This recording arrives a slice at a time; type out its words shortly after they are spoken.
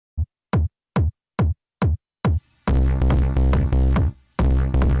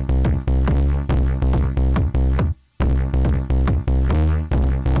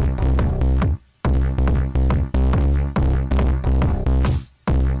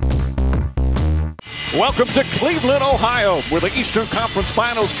Welcome to Cleveland, Ohio, where the Eastern Conference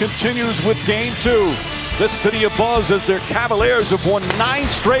Finals continues with Game 2. The city of buzz as their Cavaliers have won 9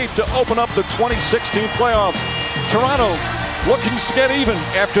 straight to open up the 2016 playoffs. Toronto looking to get even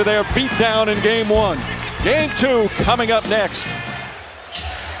after their beatdown in Game 1. Game 2 coming up next.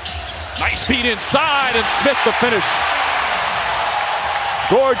 Nice feed inside, and Smith the finish.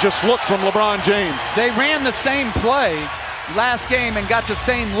 Gorgeous look from LeBron James. They ran the same play last game and got the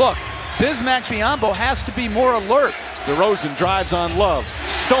same look. Bismack Biyombo has to be more alert. DeRozan drives on Love.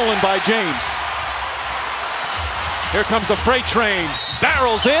 Stolen by James. Here comes a freight train.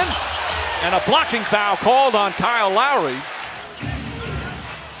 Barrels in. And a blocking foul called on Kyle Lowry.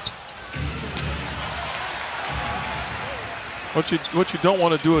 What you don't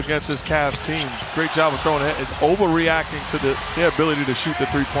want to do against this Cavs team, great job of throwing it, is overreacting to their ability to shoot the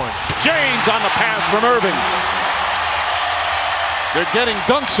three-point. James on the pass from Irving. They're getting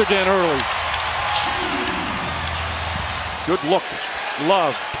dunks again early. Good look.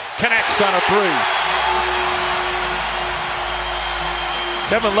 Love connects on a 3.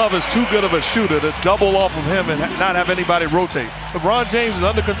 Kevin Love is too good of a shooter to double off of him and not have anybody rotate. LeBron James is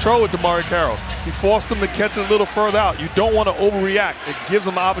under control with DeMar Carroll. He forced him to catch it a little further out. You don't want to overreact. It gives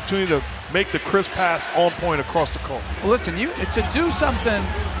him the opportunity to make the crisp pass on point across the court. Well, listen, to do something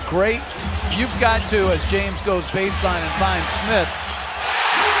great, you've got to, as James goes baseline and finds Smith.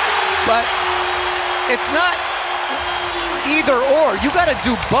 But it's not either or. You got to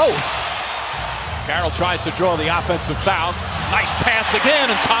do both. Carroll tries to draw the offensive foul. Nice pass again,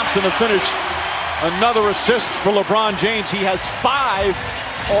 and Thompson to finish. Another assist for LeBron James. He has 5,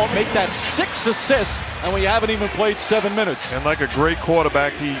 or make that 6 assists, and we haven't even played 7 minutes. And like a great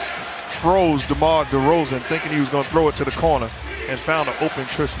quarterback, he froze DeMar DeRozan, thinking he was going to throw it to the corner, and found an open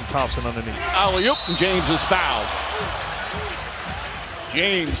Tristan Thompson underneath. Alley-oop, and James is fouled.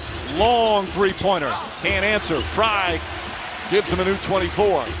 James, long three-pointer, can't answer. Fry gives him a new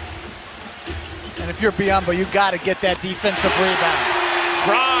 24. And if you're Biyombo, you got to get that defensive rebound.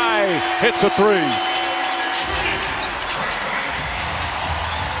 Fry hits a 3.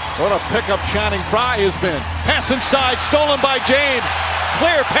 What a pickup Channing Frye has been. Pass inside, stolen by James.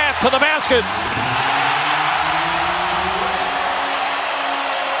 Clear path to the basket.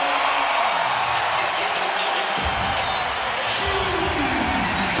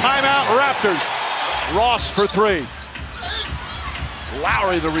 Timeout Raptors. Ross for 3.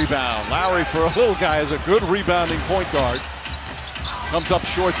 Lowry the rebound. Lowry, for a little guy, is a good rebounding point guard. Comes up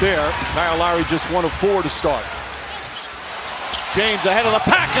short there. Kyle Lowry just 1 of 4 to start. James ahead of the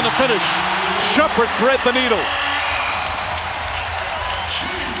pack in the finish. Shumpert thread the needle.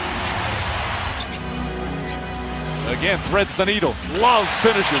 Again, threads the needle. Love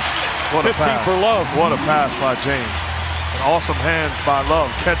finishes. What 15 a pass. for Love. What a pass by James. And awesome hands by Love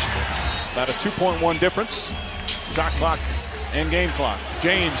catching it. About a 2.1 difference. Shot clock and game clock.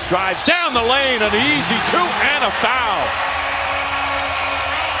 James drives down the lane, an easy 2 and a foul.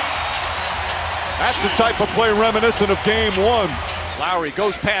 That's the type of play reminiscent of Game 1. Lowry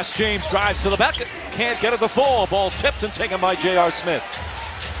goes past James, drives to the bucket, can't get it to fall. Ball tipped and taken by J.R. Smith.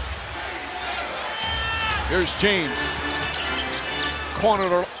 Here's James. Corner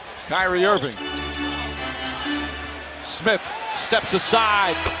to Kyrie Irving. Smith steps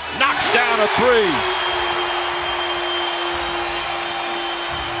aside, knocks down a 3.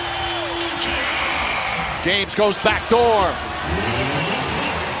 James goes back door.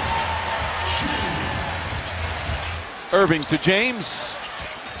 Irving to James.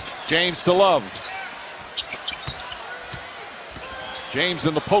 James to Love. James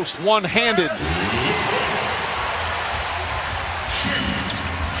in the post, one-handed.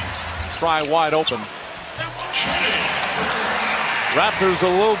 Fry wide open. Raptors a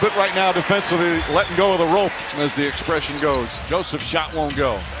little bit right now defensively letting go of the rope, as the expression goes. Joseph's shot won't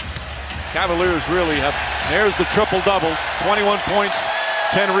go. Cavaliers really have, there's the triple-double. 21 points,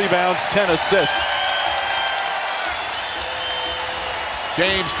 10 rebounds, 10 assists.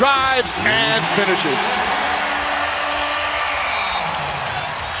 James drives and finishes.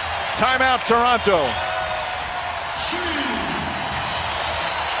 Timeout, Toronto.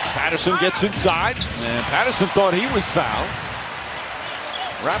 Patterson gets inside, and Patterson thought he was fouled.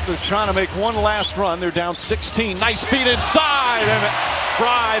 Raptors trying to make one last run. They're down 16. Nice feed inside, and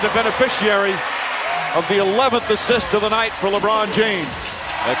Fry, the beneficiary of the 11th assist of the night for LeBron James.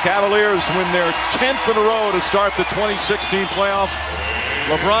 The Cavaliers win their 10th in a row to start the 2016 playoffs.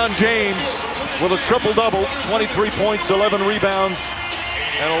 LeBron James with a triple-double, 23 points, 11 rebounds,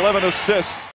 and 11 assists.